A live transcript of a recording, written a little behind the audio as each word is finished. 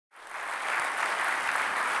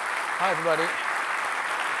Hi, everybody.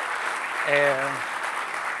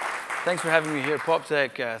 Thanks for having me here,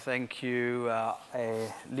 PopTech. Thank you,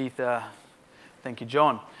 Letha. Thank you,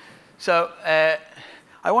 John. So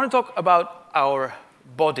I want to talk about our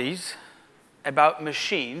bodies, about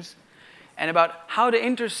machines, and about how the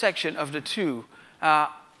intersection of the two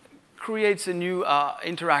creates a new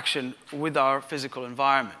interaction with our physical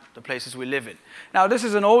environment, the places we live in. Now, this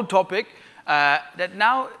is an old topic that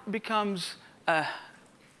now becomes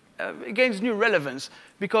it gains new relevance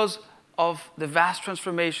because of the vast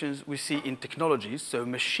transformations we see in technologies, so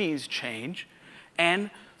machines change,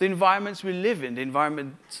 and the environments we live in, the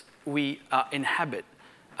environments we inhabit,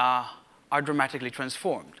 are dramatically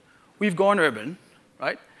transformed. We've gone urban,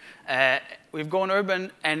 right? We've gone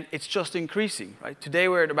urban, and it's just increasing, right? Today,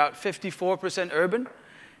 we're at about 54% urban,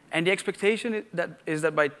 and the expectation is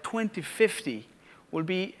that by 2050, we'll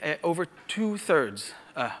be over 2/3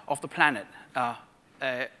 of the planet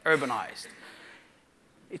urbanized.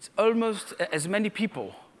 It's almost as many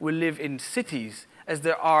people will live in cities as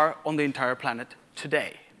there are on the entire planet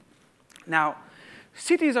today. Now,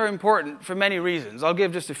 cities are important for many reasons. I'll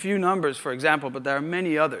give just a few numbers, for example, but there are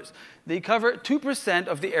many others. They cover 2%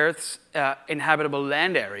 of the Earth's inhabitable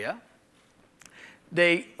land area.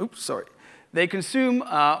 They consume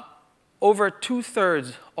over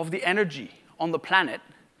 2/3 of the energy on the planet,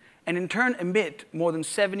 and in turn emit more than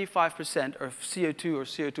 75% of CO2 or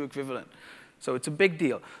CO2 equivalent. So it's a big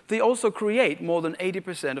deal. They also create more than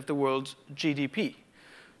 80% of the world's GDP.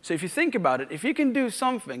 So if you think about it, if you can do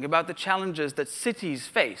something about the challenges that cities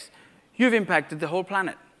face, you've impacted the whole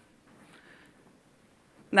planet.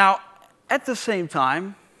 Now, at the same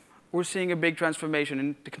time, we're seeing a big transformation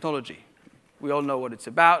in technology. We all know what it's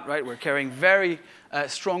about, right? We're carrying very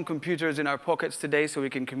strong computers in our pockets today so we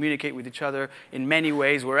can communicate with each other in many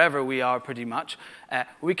ways, wherever we are, pretty much.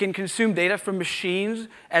 We can consume data from machines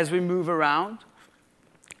as we move around.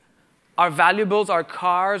 Our valuables, our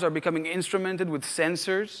cars, are becoming instrumented with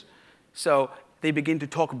sensors, so they begin to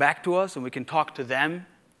talk back to us, and we can talk to them.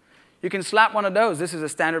 You can slap one of those, this is a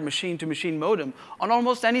standard machine-to-machine modem, on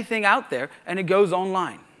almost anything out there, and it goes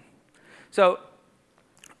online. So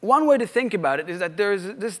one way to think about it is that there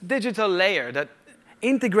is this digital layer that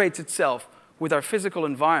integrates itself with our physical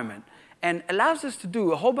environment and allows us to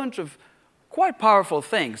do a whole bunch of quite powerful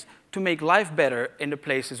things to make life better in the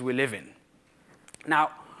places we live in. Now,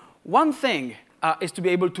 one thing is to be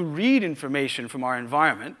able to read information from our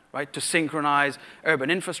environment, right? To synchronize urban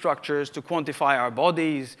infrastructures, to quantify our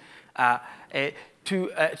bodies,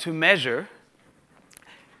 to measure.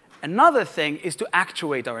 Another thing is to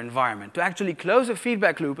actuate our environment, to actually close a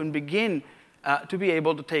feedback loop and begin to be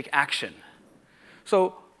able to take action.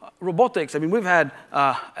 So robotics, I mean, we've had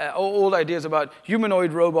old ideas about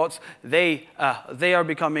humanoid robots. They are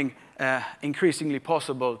becoming increasingly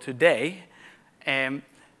possible today.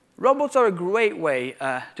 Robots are a great way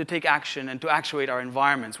to take action and to actuate our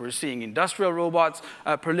environments. We're seeing industrial robots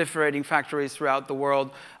proliferating factories throughout the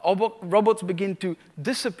world. Robots begin to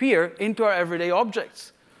disappear into our everyday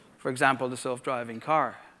objects. For example, the self-driving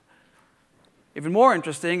car. Even more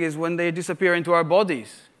interesting is when they disappear into our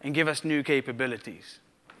bodies and give us new capabilities.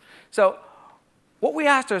 So what we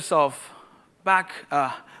asked ourselves back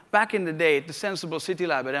in the day at the Sensible City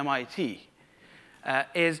Lab at MIT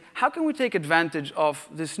is how can we take advantage of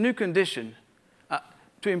this new condition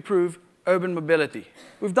to improve urban mobility?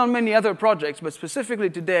 We've done many other projects, but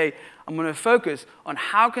specifically today, I'm going to focus on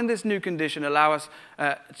how can this new condition allow us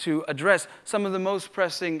to address some of the most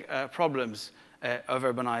pressing problems of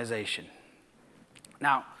urbanization.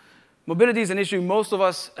 Now, mobility is an issue most of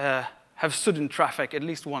us have stood in traffic at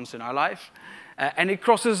least once in our life, and it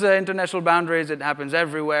crosses international boundaries. It happens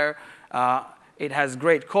everywhere. It has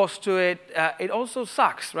great cost to it. It also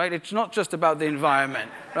sucks, right? It's not just about the environment,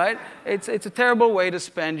 right? It's a terrible way to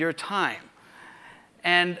spend your time.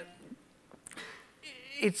 And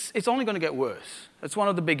it's only going to get worse. That's one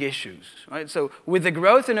of the big issues, right? So with the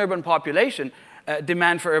growth in urban population,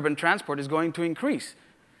 demand for urban transport is going to increase.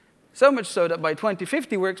 So much so that by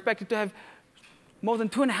 2050, we're expected to have more than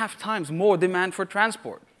 2.5 times more demand for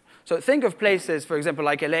transport. So think of places, for example,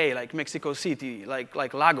 like LA, like Mexico City, like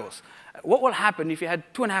Lagos. What will happen if you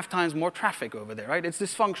had 2.5 times more traffic over there, right? It's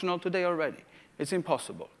dysfunctional today already. It's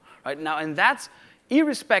impossible, right? Now, and that's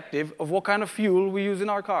irrespective of what kind of fuel we use in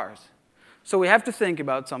our cars. So we have to think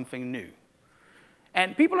about something new.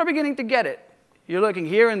 And people are beginning to get it. You're looking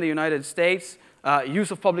here in the United States,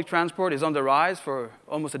 use of public transport is on the rise for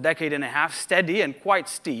almost a decade and a half, steady and quite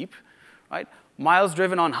steep, right? Miles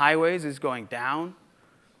driven on highways is going down.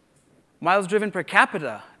 Miles driven per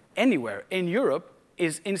capita anywhere in Europe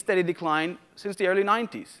is in steady decline since the early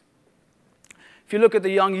 90s. If you look at the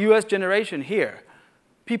young US generation here,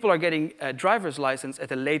 people are getting a driver's license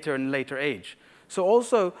at a later and later age. So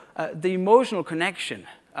also the emotional connection,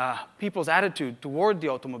 people's attitude toward the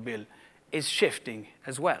automobile is shifting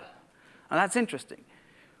as well. And that's interesting.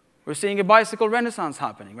 We're seeing a bicycle renaissance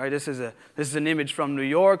happening, right? This is an image from New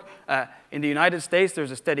York. In the United States,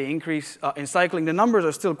 there's a steady increase in cycling. The numbers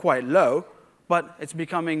are still quite low, but it's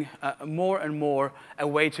becoming more and more a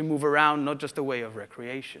way to move around, not just a way of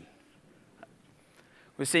recreation.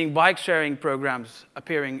 We're seeing bike-sharing programs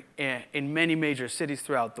appearing in many major cities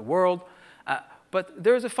throughout the world. But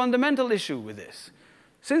there is a fundamental issue with this.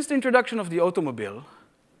 Since the introduction of the automobile,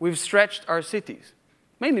 we've stretched our cities,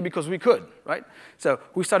 mainly because we could, right? So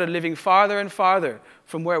we started living farther and farther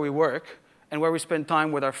from where we work and where we spend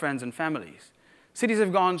time with our friends and families. Cities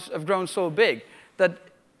have grown so big that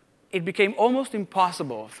it became almost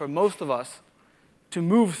impossible for most of us to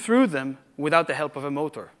move through them without the help of a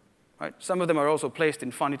motor, right? Some of them are also placed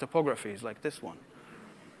in funny topographies like this one.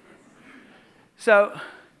 So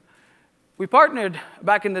we partnered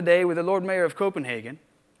back in the day with the Lord Mayor of Copenhagen,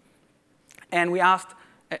 and we asked,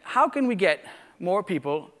 how can we get more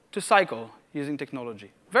people to cycle using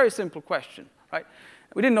technology? Very simple question, right?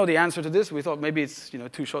 We didn't know the answer to this. We thought maybe it's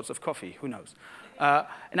 2 shots of coffee. Who knows?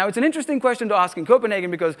 Now, it's an interesting question to ask in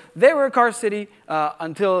Copenhagen because they were a car city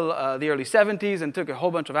until the early 70s and took a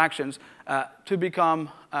whole bunch of actions to become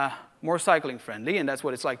more cycling friendly, and that's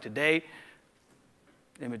what it's like today.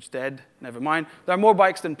 Image dead, never mind. There are more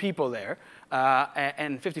bikes than people there,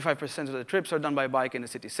 and 55% of the trips are done by bike in the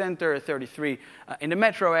city center, 33 in the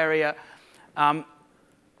metro area.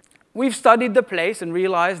 We've studied the place and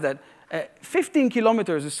realized that 15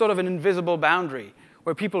 kilometers is sort of an invisible boundary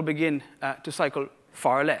where people begin to cycle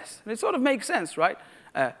far less. And it sort of makes sense, right?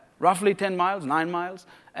 Roughly 10 miles, 9 miles.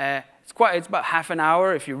 It's about half an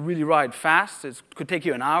hour if you really ride fast. It could take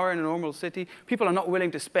you an hour in a normal city. People are not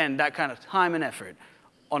willing to spend that kind of time and effort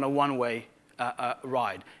on a one-way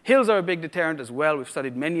ride. Hills are a big deterrent as well. We've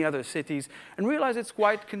studied many other cities and realized it's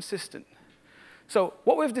quite consistent. So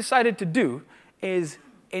what we've decided to do is,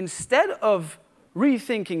 instead of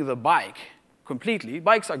rethinking the bike completely,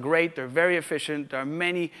 bikes are great, they're very efficient, there are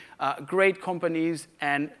many great companies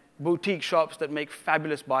and boutique shops that make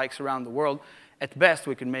fabulous bikes around the world. At best,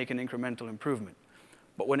 we can make an incremental improvement.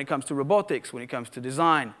 But when it comes to robotics, when it comes to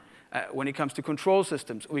design, when it comes to control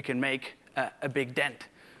systems, we can make a big dent.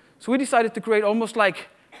 So we decided to create almost like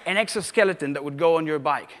an exoskeleton that would go on your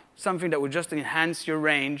bike, something that would just enhance your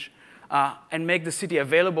range and make the city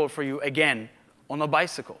available for you again on a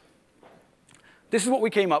bicycle. This is what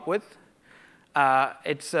we came up with.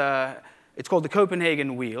 It's called the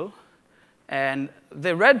Copenhagen Wheel. And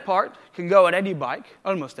the red part can go on any bike,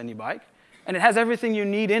 almost any bike, and it has everything you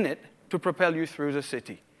need in it to propel you through the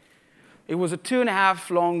city. It was a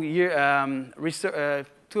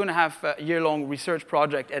 2.5-year-long research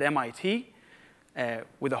project at MIT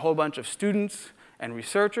with a whole bunch of students and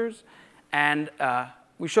researchers. And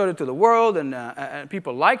we showed it to the world, and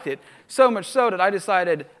people liked it, so much so that I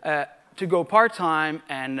decided to go part-time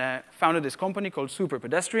and founded this company called Super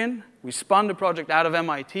Pedestrian. We spun the project out of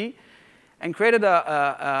MIT and created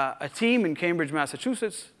a team in Cambridge,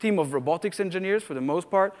 Massachusetts, a team of robotics engineers for the most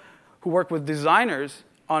part, who work with designers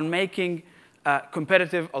on making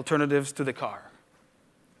competitive alternatives to the car.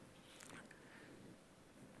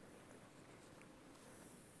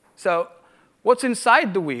 So what's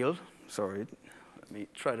inside the wheel? Sorry, let me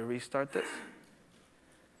try to restart this.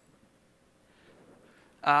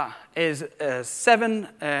 Is 7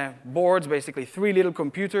 boards, basically 3 little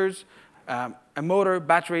computers, a motor,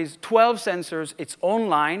 batteries, 12 sensors. It's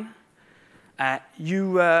online.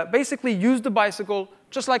 You basically use the bicycle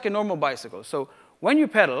just like a normal bicycle. So when you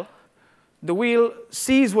pedal, the wheel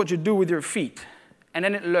sees what you do with your feet, and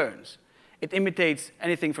then it learns. It imitates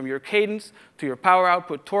anything from your cadence to your power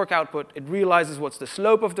output, torque output. It realizes what's the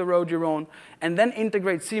slope of the road you're on, and then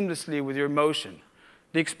integrates seamlessly with your motion.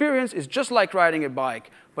 The experience is just like riding a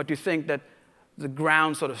bike, but you think that the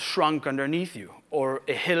ground sort of shrunk underneath you, or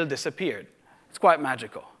a hill disappeared. It's quite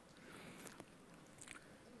magical.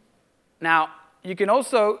 Now, you can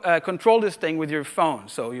also control this thing with your phone.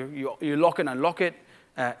 So you lock and unlock it.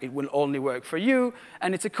 It will only work for you.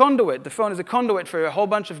 And it's a conduit. The phone is a conduit for a whole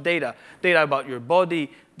bunch of data. Data about your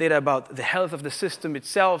body, data about the health of the system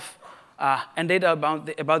itself, and data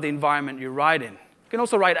about the environment you ride in. You can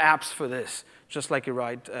also write apps for this, just like you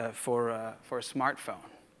write for a smartphone.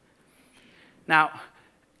 Now,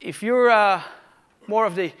 if you're more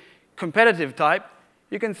of the competitive type,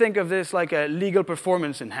 you can think of this like a legal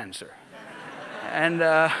performance enhancer. And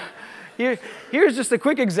here's just a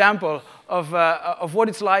quick example of what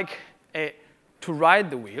it's like to ride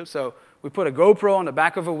the wheel. So we put a GoPro on the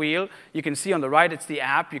back of a wheel. You can see on the right, it's the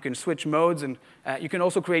app. You can switch modes, and you can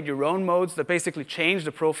also create your own modes that basically change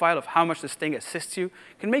the profile of how much this thing assists you.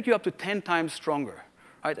 It can make you up to 10 times stronger.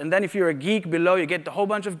 Right? And then if you're a geek below, you get a whole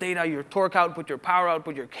bunch of data, your torque output, your power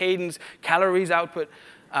output, your cadence, calories output,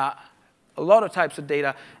 a lot of types of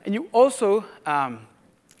data. And you also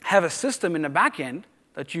have a system in the back end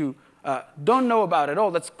that you don't know about at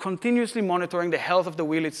all that's continuously monitoring the health of the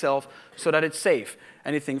wheel itself so that it's safe.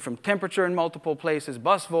 Anything from temperature in multiple places,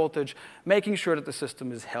 bus voltage, making sure that the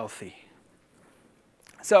system is healthy.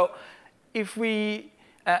 So if we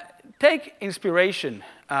take inspiration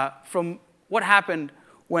from what happened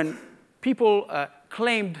when people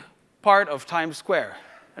claimed part of Times Square,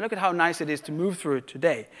 and look at how nice it is to move through it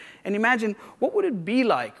today, and imagine what would it be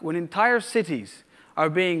like when entire cities are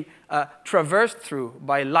being traversed through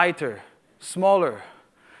by lighter, smaller,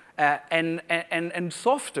 and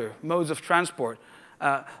softer modes of transport.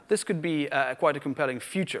 This could be quite a compelling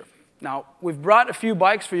future. Now, we've brought a few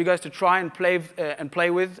bikes for you guys to try and play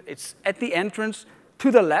with. It's at the entrance to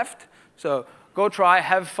the left, so go try,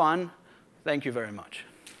 have fun. Thank you very much.